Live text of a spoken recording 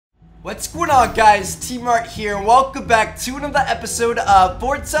What's going on, guys? T-Mart here, and welcome back to another episode of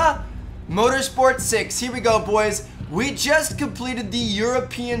Forza Motorsport 6. Here we go, boys. We just completed the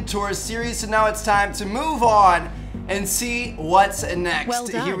European Tour series, so now it's time to move on and see what's next. Well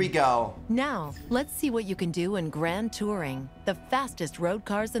done. Here we go. Now, let's see what you can do in Grand Touring, the fastest road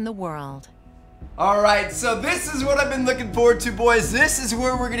cars in the world. Alright, so this is what I've been looking forward to, boys. This is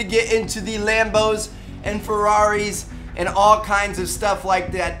where we're going to get into the Lambos and Ferraris and all kinds of stuff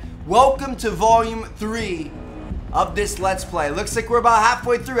like that. Welcome to Volume 3 of this Let's Play. Looks like we're about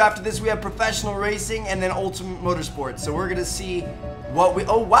halfway through. After this, we have Professional Racing and then Ultimate Motorsport. So we're going to see what we...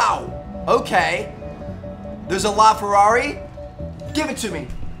 Oh, wow. Okay. There's a LaFerrari. Give it to me.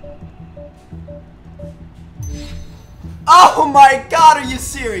 Oh, my God. Are you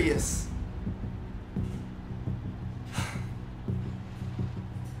serious?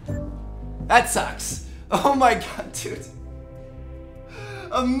 That sucks. Oh, my God, dude.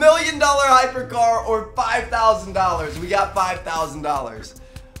 $1 million hypercar or $5,000. We got $5,000.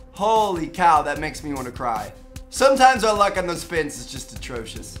 Holy cow, that makes me want to cry. Sometimes our luck on those spins is just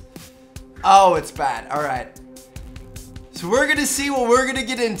atrocious. Oh, it's bad. All right. So we're going to see what we're going to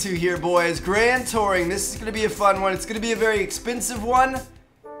get into here, boys. Grand Touring. This is going to be a fun one. It's going to be a very expensive one.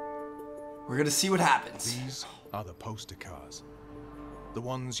 We're going to see what happens. These are the poster cars. The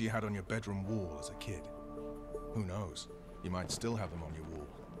ones you had on your bedroom wall as a kid. Who knows? You might still have them on your wall.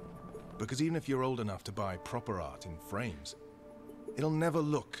 Because even if you're old enough to buy proper art in frames, it'll never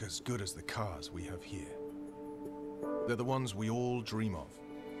look as good as the cars we have here. They're the ones we all dream of.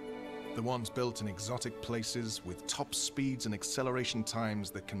 The ones built in exotic places with top speeds and acceleration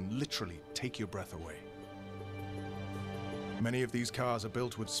times that can literally take your breath away. Many of these cars are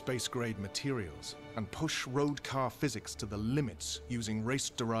built with space-grade materials and push road car physics to the limits using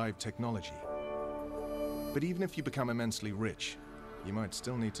race-derived technology. But even if you become immensely rich, you might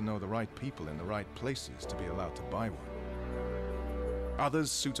still need to know the right people in the right places to be allowed to buy one.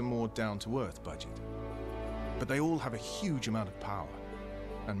 Others suit a more down-to-earth budget. But they all have a huge amount of power,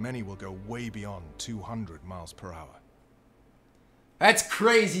 and many will go way beyond 200 miles per hour. That's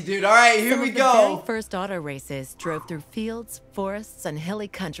crazy, dude. All right, here we The go. very first auto races drove through fields, forests, and hilly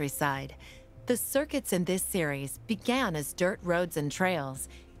countryside. The circuits in this series began as dirt roads and trails,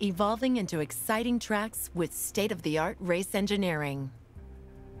 evolving into exciting tracks with state-of-the-art race engineering.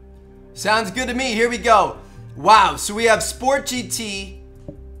 Sounds good to me. Here we go. Wow, so we have Sport GT,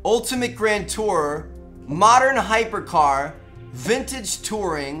 Ultimate Grand Tourer, Modern Hypercar, Vintage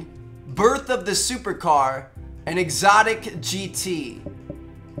Touring, Birth of the Supercar, and Exotic GT.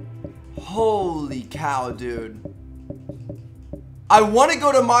 Holy cow, dude. I want to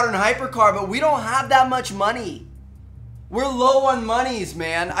go to Modern Hypercar, but we don't have that much money. We're low on monies,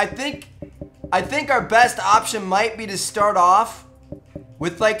 man. I think our best option might be to start off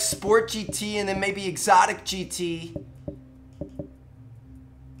with like Sport GT and then maybe Exotic GT.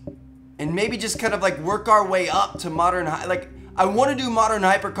 And maybe just kind of like work our way up to Modern like I want to do Modern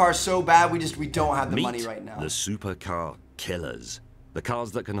Hypercar so bad, we don't have the money right now. The supercar killers. The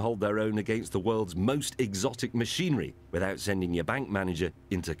cars that can hold their own against the world's most exotic machinery without sending your bank manager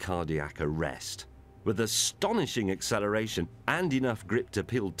into cardiac arrest. With astonishing acceleration and enough grip to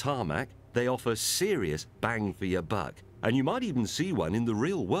peel tarmac, they offer serious bang for your buck. And you might even see one in the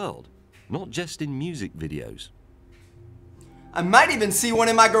real world, not just in music videos. I might even see one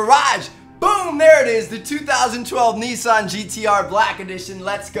in my garage. Boom, there it is, the 2012 Nissan GTR Black Edition.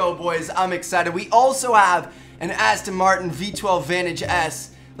 Let's go, boys. I'm excited. We also have an Aston Martin V12 Vantage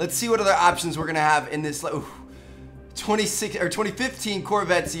S. Let's see what other options we're going to have in this. Ooh. 2015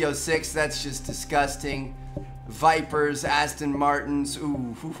 Corvette Z06, that's just disgusting. Vipers, Aston Martins,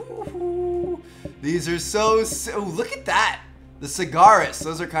 ooh. These are so, ooh, look at that. The Cigaris,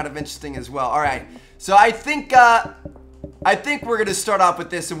 those are kind of interesting as well. All right, so I think we're gonna start off with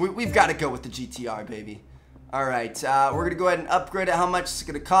this, and we've got to go with the GTR, baby. All right, we're gonna go ahead and upgrade it. How much is it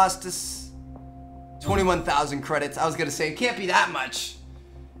gonna cost us? 21,000 credits. I was gonna say it can't be that much.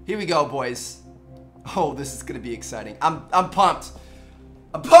 Here we go, boys. Oh, this is gonna be exciting. I'm pumped.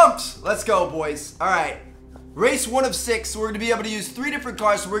 I'm pumped. Let's go, boys. All right. Race 1 of 6. So we're gonna be able to use 3 different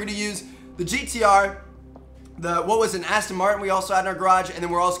cars. So we're gonna use the GTR, what was an Aston Martin we also had in our garage, and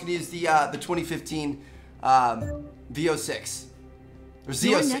then we're also gonna use the 2015 V06 or Z06.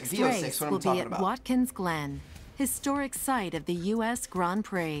 Your next V06. race What I'm will be talking at about. Watkins Glen, historic site of the U.S. Grand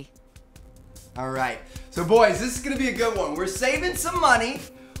Prix. All right. So, boys, this is gonna be a good one. We're saving some money.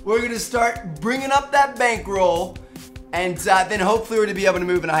 We're going to start bringing up that bankroll, and then hopefully we're going to be able to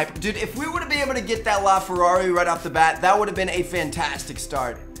move in a hyper. Dude, if we were to be able to get that LaFerrari right off the bat, that would have been a fantastic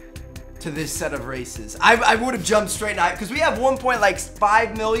start. to this set of races. I would have jumped straight in, because we have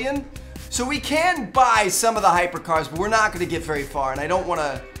 1.5 million, so we can buy some of the hypercars, but we're not going to get very far, and I don't want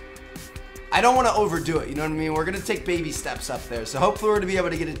to overdo it, you know what I mean? We're going to take baby steps up there, so hopefully we're going to be able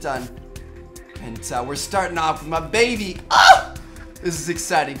to get it done. And we're starting off with my baby. Ah! This is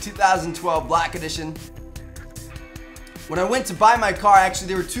exciting. 2012 Black Edition. When I went to buy my car, actually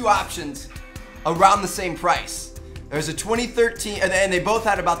there were two options around the same price. There's a 2013, and they both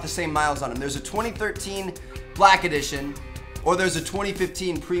had about the same miles on them. There's a 2013 Black Edition, or there's a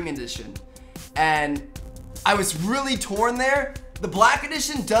 2015 Premium Edition. And I was really torn there. The Black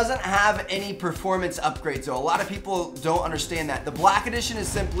Edition doesn't have any performance upgrades, though. A lot of people don't understand that. The Black Edition is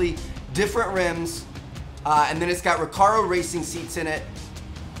simply different rims, and then it's got Recaro racing seats in it,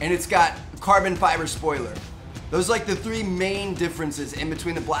 and it's got carbon fiber spoiler. Those are like the three main differences in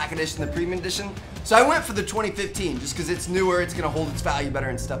between the Black Edition and the Premium Edition. So I went for the 2015 just because it's newer, it's gonna hold its value better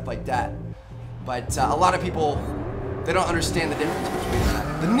and stuff like that. But a lot of people, they don't understand the difference between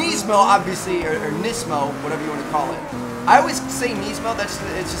that. The Nismo, obviously, or Nismo, whatever you want to call it. I always say Nismo, that's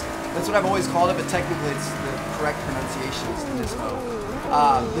what I've always called it, but technically it's the correct pronunciation is the Nismo.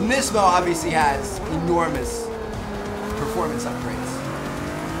 The Nismo obviously has enormous performance upgrades.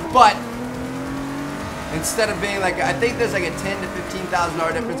 But instead of being like, I think there's like a $10,000 to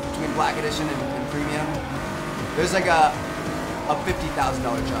 $15,000 difference between Black Edition and Premium. There's like a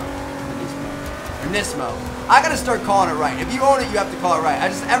 $50,000 jump in Nismo. Or Nismo. I gotta start calling it right. If you own it, you have to call it right.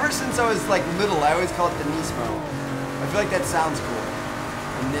 Ever since I was like little, I always call it the Nismo. I feel like that sounds cool.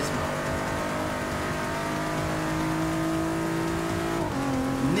 The Nismo.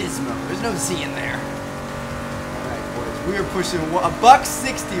 Nismo. There's no Z in there. Alright, boys. We are pushing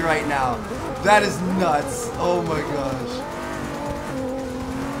 $1.60 right now. That is nuts. Oh my gosh.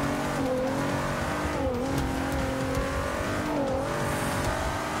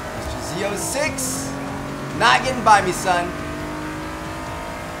 Mr. Z06. Not getting by me, son.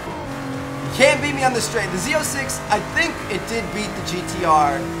 You can't beat me on the straight. The Z06, I think it did beat the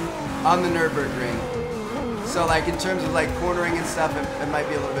GTR on the Nürburgring. So like in terms of like cornering and stuff, it might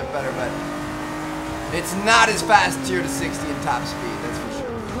be a little bit better, but it's not as fast 0 to 60 in top speed, that's for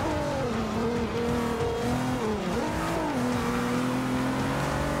sure.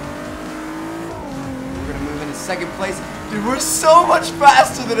 We're gonna move into second place. Dude, we're so much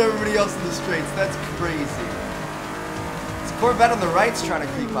faster than everybody else in the straights. That's crazy. This Corvette on the right's trying to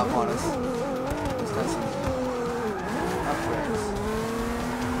creep up on us. It's got some upgrades.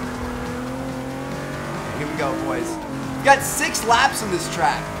 Okay, here we go, boys. We got 6 laps on this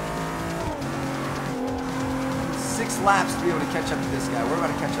track. 6 laps to be able to catch up to this guy. We're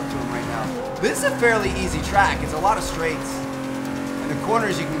about to catch up to him right now. This is a fairly easy track. It's a lot of straights. And the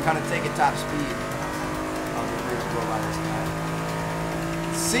corners you can kind of take at top speed.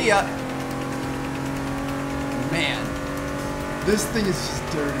 See ya. Man, this thing is just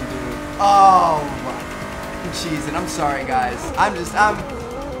dirty, dude. Oh my, I'm cheesing. I'm sorry, guys.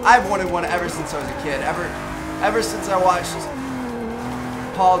 I've wanted one ever since I was a kid. Ever since I watched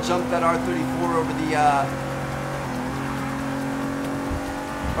Paul jump that R34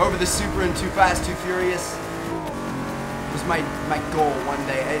 over the Super in Too Fast, Too Furious. It was my goal one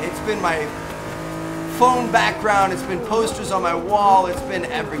day. It's been my phone background, it's been posters on my wall, it's been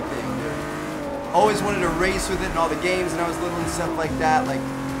everything, dude. Always wanted to race with it in all the games when I was little and stuff like that. Like,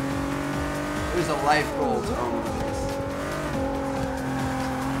 it was a life goal to own this.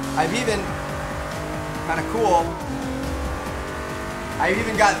 I've even, kind of cool, I've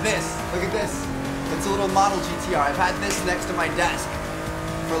even got this. Look at this. It's a little model GTR. I've had this next to my desk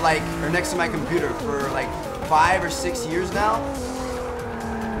for like, or next to my computer for like 5 or 6 years now.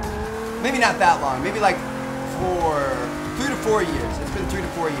 Maybe not that long, maybe like 3 to 4 years. It's been 3 to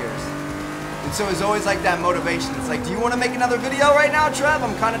 4 years. And so it's always like that motivation. It's like, do you want to make another video right now, Trev?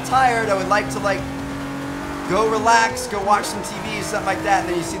 I'm kind of tired. I would like to like go relax, go watch some TV or something like that. And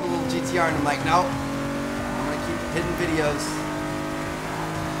then you see the little GTR and I'm like, no, I'm going to keep hitting videos.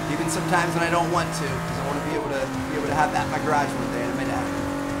 Even sometimes when I don't want to, because I want to be able to have that in my garage one day, and I made it happen.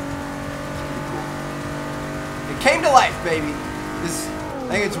 It's pretty cool. It came to life, baby. This,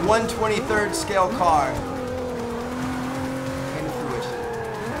 I think it's 1/23rd scale car. Came to fruition.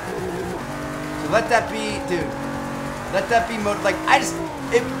 So let that be, dude. Let that be like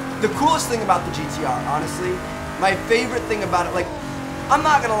the coolest thing about the GTR, honestly, my favorite thing about it, like, I'm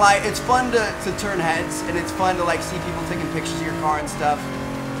not gonna lie, it's fun to turn heads, and it's fun to like see people taking pictures of your car and stuff.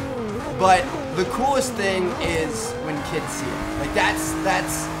 But the coolest thing is when kids see it. Like I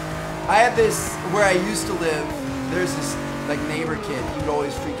had this where I used to live. There's this like neighbor kid. He would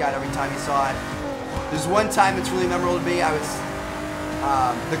always freak out every time he saw it. There's one time that's really memorable to me. I was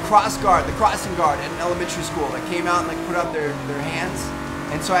the crossing guard in elementary school that came out and like put up their hands,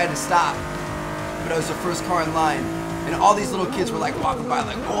 and so I had to stop. But I was the first car in line, and all these little kids were like walking by,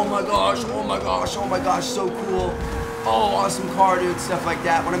 like, oh my gosh, oh my gosh, oh my gosh, so cool. Oh, awesome car, dude, stuff like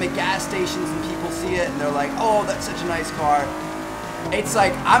that. When I'm at gas stations and people see it and they're like, oh, that's such a nice car. It's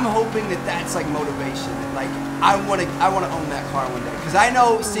like, I'm hoping that that's like motivation. Like, I want to own that car one day. Because I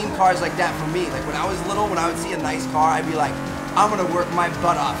know seeing cars like that for me, like when I was little, when I would see a nice car, I'd be like, I'm going to work my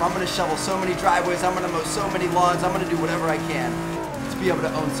butt off. I'm going to shovel so many driveways. I'm going to mow so many lawns. I'm going to do whatever I can to be able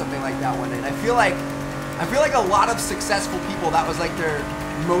to own something like that one day. And I feel like a lot of successful people, that was like their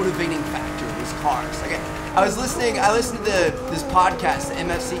motivating factor, was cars. Like I listened to this podcast, the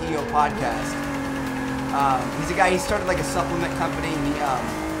MF CEO podcast. He's a guy, he started like a supplement company, and he,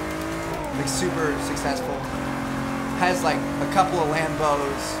 like super successful. Has like a couple of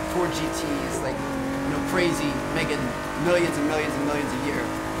Lambos, 4 GTs, like, you know, crazy, making millions and millions and millions a year.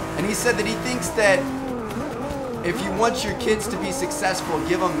 And he said that he thinks that if you want your kids to be successful,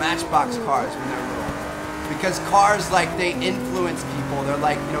 give them Matchbox cars when they're little. Because cars, like, they influence people. They're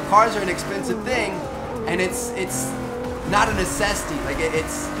like, you know, cars are an expensive thing, and it's not a necessity. Like,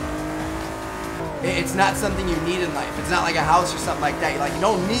 it's not something you need in life. It's not like a house or something like that. Like, you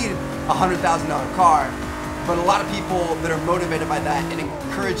don't need a $100,000 car. But a lot of people that are motivated by that, it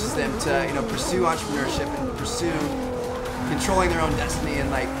encourages them to, you know, pursue entrepreneurship and pursue controlling their own destiny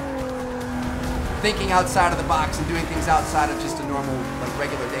and like thinking outside of the box and doing things outside of just a normal, like,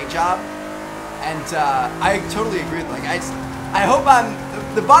 regular day job. And I totally agree with, like, I hope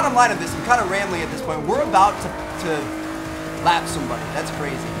the bottom line of this, I'm kind of rambling at this point. We're about to lap somebody. That's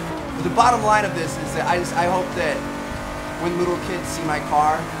crazy. But the bottom line of this is that I hope that when little kids see my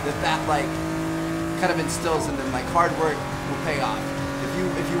car, that like kind of instills in them, like, hard work will pay off. If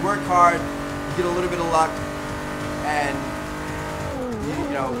you work hard, you get a little bit of luck, and you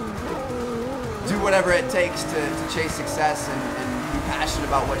know, do whatever it takes to chase success and be passionate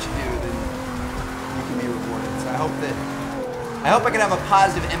about what you do, then you can be rewarded. So I hope I can have a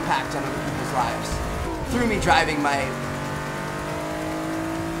positive impact on other people's lives through me driving my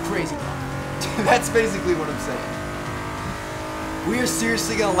crazy car. That's basically what I'm saying. We are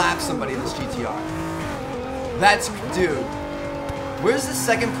seriously gonna lap somebody in this GTR. Dude, where's the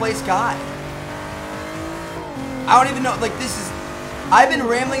second place guy? I don't even know, like, I've been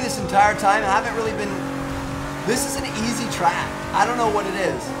rambling this entire time. I haven't really been, this is an easy track. I don't know what it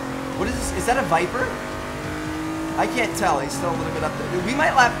is. What is this? Is that a Viper? I can't tell. He's still a little bit up there. We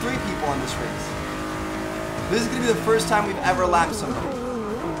might lap 3 people on this race. This is gonna be the first time we've ever lapped somebody.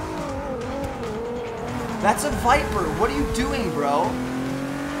 That's a Viper. What are you doing, bro?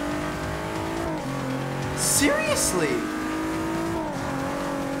 Seriously?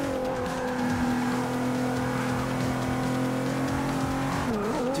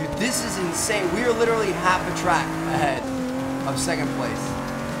 Dude, this is insane. We are literally half a track ahead of second place.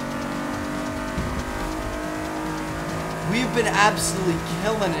 We've been absolutely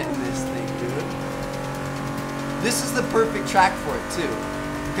killing it in this thing, dude. This is the perfect track for it, too.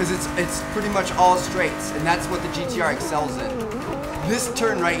 Because it's pretty much all straights, and that's what the GTR excels in. This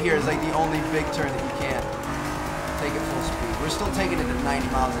turn right here is like the only big turn that you can't take at full speed. We're still taking it at 90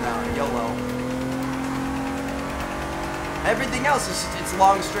 miles an hour, YOLO. Everything else is just, it's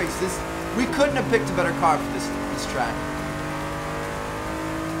long straights. We couldn't have picked a better car for this track.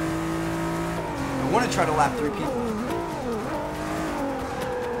 I want to try to lap 3 people.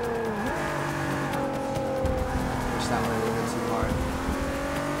 Push that one a little bit too hard.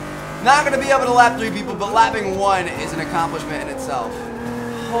 Not going to be able to lap 3 people, but lapping 1 is an accomplishment in itself.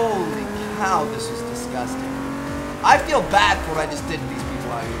 Holy cow, this was disgusting. I feel bad for what I just did to these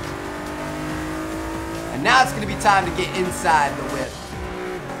people out here. And now it's going to be time to get inside the whip.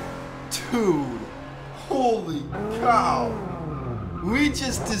 Dude, holy cow. We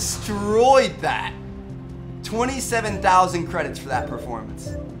just destroyed that. 27,000 credits for that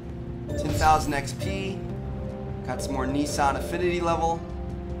performance. 10,000 XP. Got some more Nissan affinity level.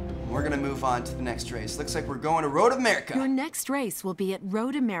 We're gonna move on to the next race. Looks like we're going to Road America. Your next race will be at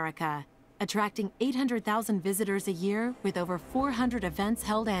Road America, attracting 800,000 visitors a year with over 400 events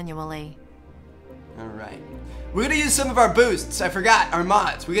held annually. All right. We're gonna use some of our boosts. I forgot, our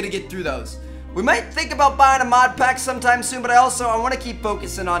mods. We gotta get through those. We might think about buying a mod pack sometime soon, but I want to keep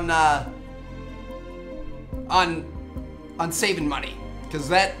focusing on saving money, because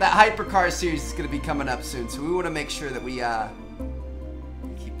that hypercar series is gonna be coming up soon. So we want to make sure that we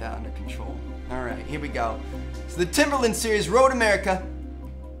keep that under control. All right, here we go. So the Timberland series, Road America.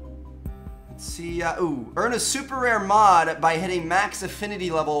 Let's see. Earn a super rare mod by hitting max affinity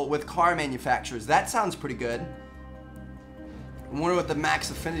level with car manufacturers. That sounds pretty good. I wonder what the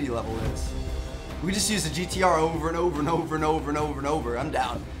max affinity level is. We just use the GTR over and over and over and over and over and over. I'm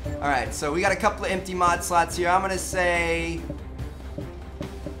down. Alright, so we got a couple of empty mod slots here. I'm gonna say,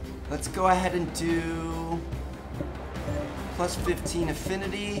 let's go ahead and do plus 15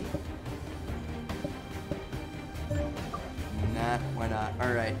 affinity. Nah, why not?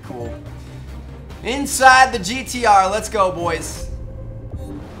 Alright, cool. Inside the GTR, let's go, boys.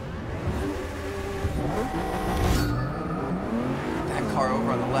 That car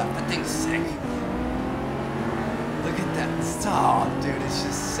over on the left, that thing's sick. Look at that. Oh, dude, it's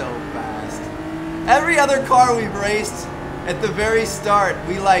just so fast. Every other car we've raced, at the very start,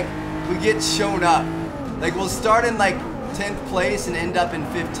 we get shown up. Like, we'll start in, like, 10th place and end up in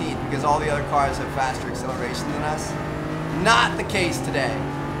 15th because all the other cars have faster acceleration than us. Not the case today.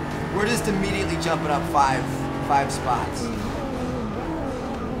 We're just immediately jumping up five spots. We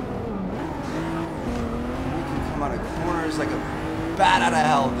can come out of corners like a bat out of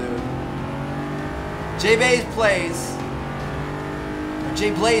hell, dude. J-Blaze plays. Or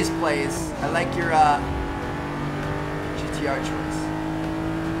J-Blaze plays. I like your GTR choice.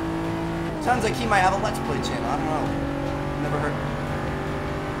 Sounds like he might have a Let's Play channel. I don't know. Never heard.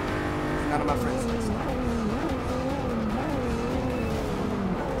 He's not on my friends list.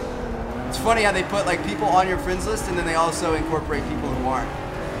 It's funny how they put like people on your friends list and then they also incorporate people who aren't.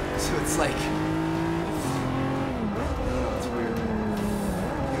 So it's like, I don't know, it's weird.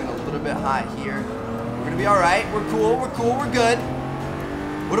 Even a little bit high here. We're gonna be all right. We're cool. We're cool. We're good.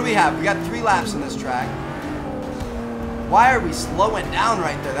 What do we have? We got 3 laps on this track. Why are we slowing down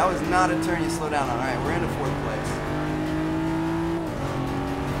right there? That was not a turn you slow down on. All right, we're into 4th place.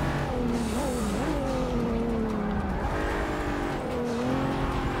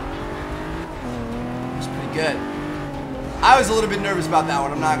 It's pretty good. I was a little bit nervous about that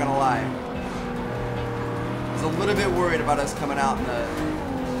one. I'm not gonna lie. I was a little bit worried about us coming out in the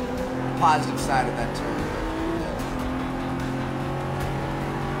positive side of that turn.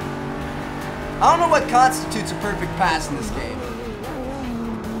 I don't know what constitutes a perfect pass in this game.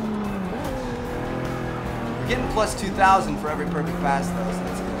 We're getting plus 2,000 for every perfect pass though, so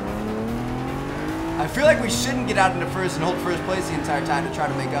that's good. I feel like we shouldn't get out into first and hold first place the entire time to try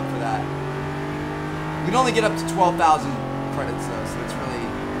to make up for that. We can only get up to 12,000 credits though, so it's really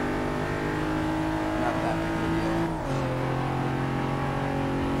not that big of a deal.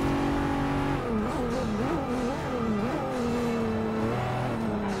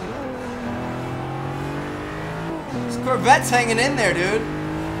 This Corvette's hanging in there, dude.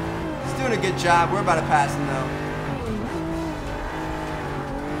 He's doing a good job. We're about to pass him though.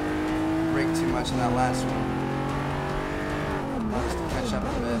 Break too much in that last one. Just to catch up a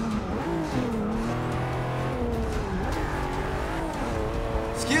bit.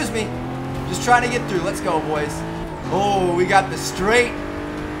 Excuse me. Just trying to get through. Let's go, boys. Oh, we got the straight.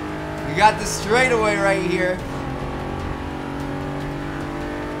 We got the straightaway right here.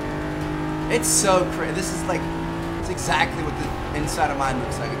 It's so crazy. This is like, it's exactly what the inside of mine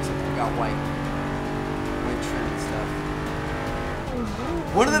looks like, except we got white trim and stuff.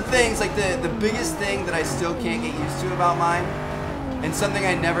 One of the things, like the biggest thing that I still can't get used to about mine, and something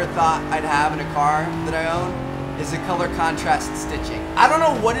I never thought I'd have in a car that I own, is the color contrast stitching. I don't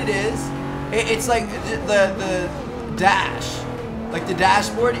know what it is. It's like the dash. Like the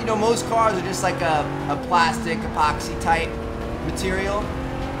dashboard, you know, most cars are just like a plastic epoxy type material.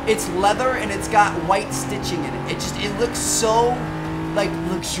 It's leather and it's got white stitching in it. It looks so like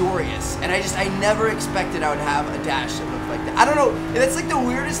luxurious. And I never expected I would have a dash that looked like that. I don't know, that's like the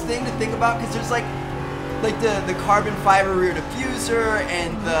weirdest thing to think about because there's like the carbon fiber rear diffuser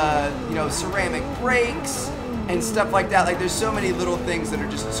and the, you know, ceramic brakes and stuff like that. Like there's so many little things that are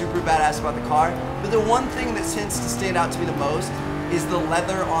just super badass about the car. But the one thing that tends to stand out to me the most is the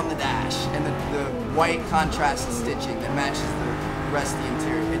leather on the dash and the white contrast stitching that matches the rest of the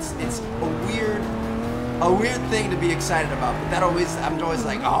interior. It's a weird thing to be excited about, but I'm always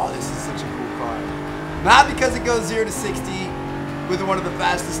like, oh, this is such a cool car. Not because it goes 0 to 60 with one of the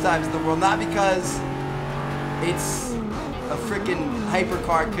fastest times in the world, not because it's a freaking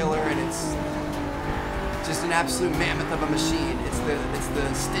hypercar killer and it's just an absolute mammoth of a machine. It's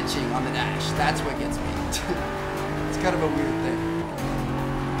the stitching on the dash. That's what gets me. It's kind of a weird thing.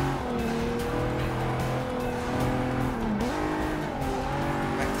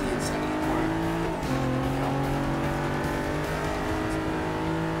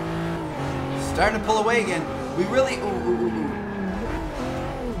 Starting to pull away again. We really,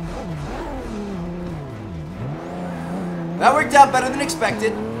 That worked out better than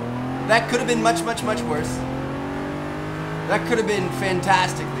expected. That could have been much, much, much worse. That could have been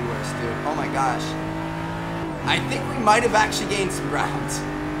fantastically worse, dude. Oh my gosh. I think we might have actually gained some ground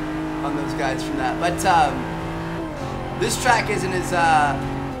on those guys from that. But this track isn't as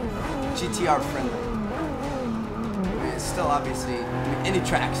GTR friendly. I mean, it's still obviously, I mean, any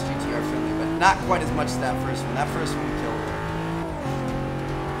track's GTR friendly, but not quite as much as that first one. That first one killed it.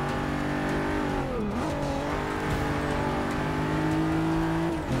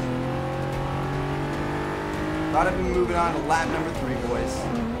 Thought I'd be moving on to lap number 3, boys.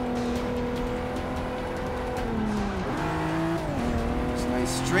 Just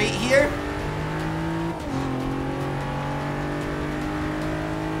nice straight here.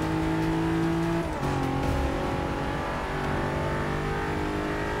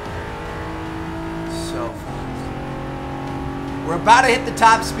 So fast. We're about to hit the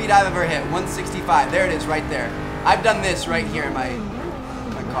top speed I've ever hit, 165. There it is, right there. I've done this right here in my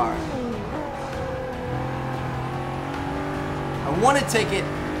car. I want to take it.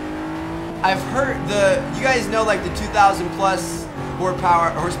 I've heard you guys know, like, the 2,000 plus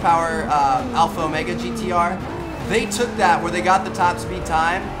horsepower Alpha Omega GTR. They took that where they got the top speed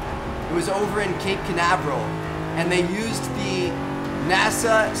time. It was over in Cape Canaveral, and they used the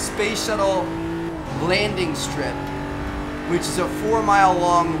NASA Space Shuttle landing strip, which is a 4-mile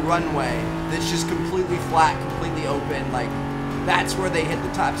long runway that's just completely flat, completely open. Like, that's where they hit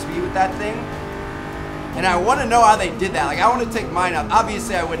the top speed with that thing. And I want to know how they did that. Like, I want to take mine up.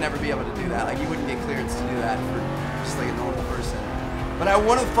 Obviously, I would never be able to do that. Like, you wouldn't get clearance to do that for just like a normal person. But I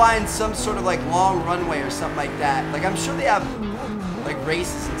want to find some sort of like long runway or something like that. Like, I'm sure they have like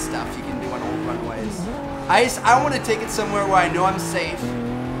races and stuff you can do on old runways. I want to take it somewhere where I know I'm safe.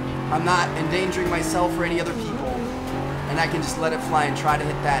 I'm not endangering myself or any other people, and I can just let it fly and try to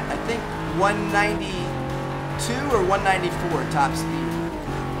hit that. I think 192 or 194 top speed.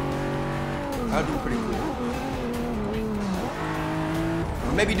 That would be pretty cool.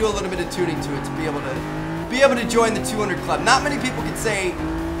 Or maybe do a little bit of tuning to it to be able to join the 200 club. Not many people can say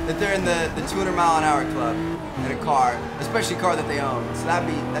that they're in the 200 mile an hour club in a car, especially a car that they own. So that'd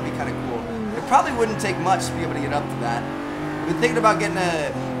be kind of cool. It probably wouldn't take much to be able to get up to that. I've been thinking about getting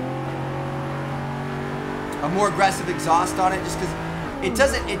a more aggressive exhaust on it, just because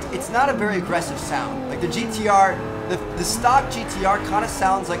it's not a very aggressive sound. Like the GTR, the stock GTR kind of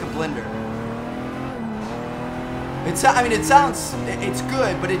sounds like a blender. It sounds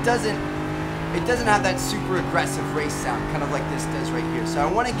good, but it doesn't have that super aggressive race sound, kind of like this does right here. So I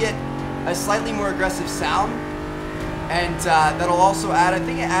want to get a slightly more aggressive sound, and that'll also add, I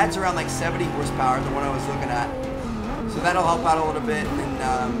think it adds around like 70 horsepower, the one I was looking at. So that'll help out a little bit, and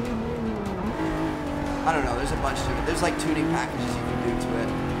I don't know, there's a bunch of it. There's like tuning packages you can do to it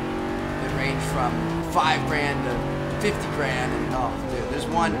that range from $5 grand to 50 grand, and oh dude, there's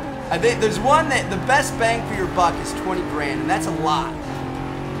one. I think there's one that the best bang for your buck is 20 grand, and that's a lot.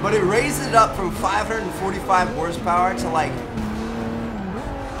 But it raises it up from 545 horsepower to like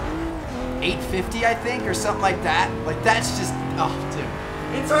 850, I think, or something like that. Like, that's just, oh dude.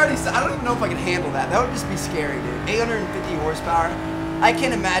 It's already, I don't even know if I can handle that. That would just be scary, dude. 850 horsepower. I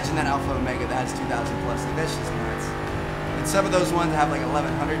can't imagine that Alpha Omega that has 2,000 plus. Like, that's just nuts. And some of those ones have like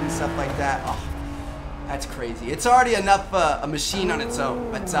 1,100 and stuff like that. Oh. That's crazy. It's already enough a machine on its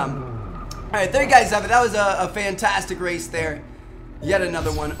own. But all right, there you guys have it. That was a fantastic race there. Yet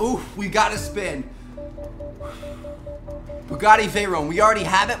another one. Ooh, we got to spin. Bugatti Veyron. We already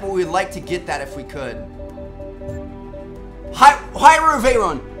have it, but we'd like to get that if we could. Hyro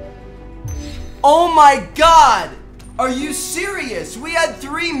Veyron. Oh my God. Are you serious? We had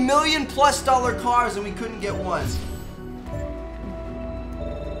 $3 million+ cars and we couldn't get one.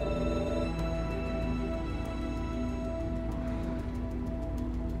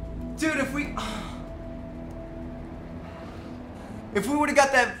 Dude, if we would have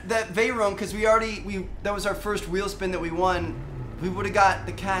got that Veyron, because that was our first wheel spin that we won, we would have got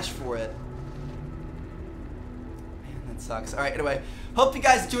the cash for it. Man, that sucks. All right, anyway, hope you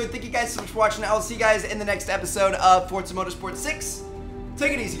guys enjoyed. Thank you guys so much for watching. I will see you guys in the next episode of Forza Motorsport 6.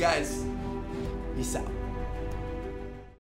 Take it easy, guys. Peace out.